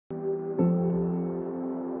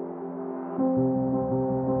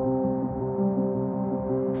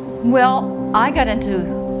Well, I got into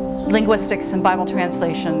linguistics and Bible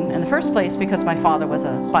translation in the first place because my father was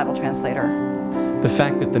a Bible translator. The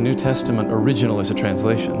fact that the New Testament original is a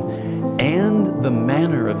translation and the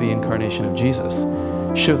manner of the incarnation of Jesus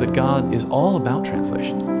show that God is all about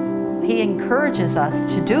translation. He encourages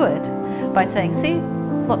us to do it by saying, see,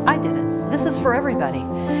 look, I did it. This is for everybody.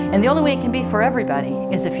 And the only way it can be for everybody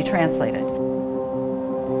is if you translate it.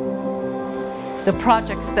 The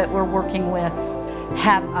projects that we're working with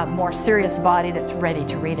have a more serious body that's ready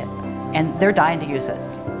to read it, and they're dying to use it.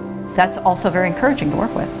 That's also very encouraging to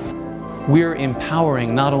work with. We're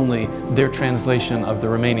empowering not only their translation of the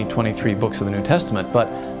remaining 23 books of the New Testament, but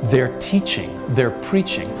their teaching, their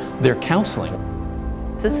preaching, their counseling.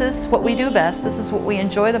 This is what we do best. This is what we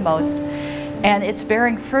enjoy the most, and it's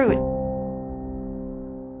bearing fruit.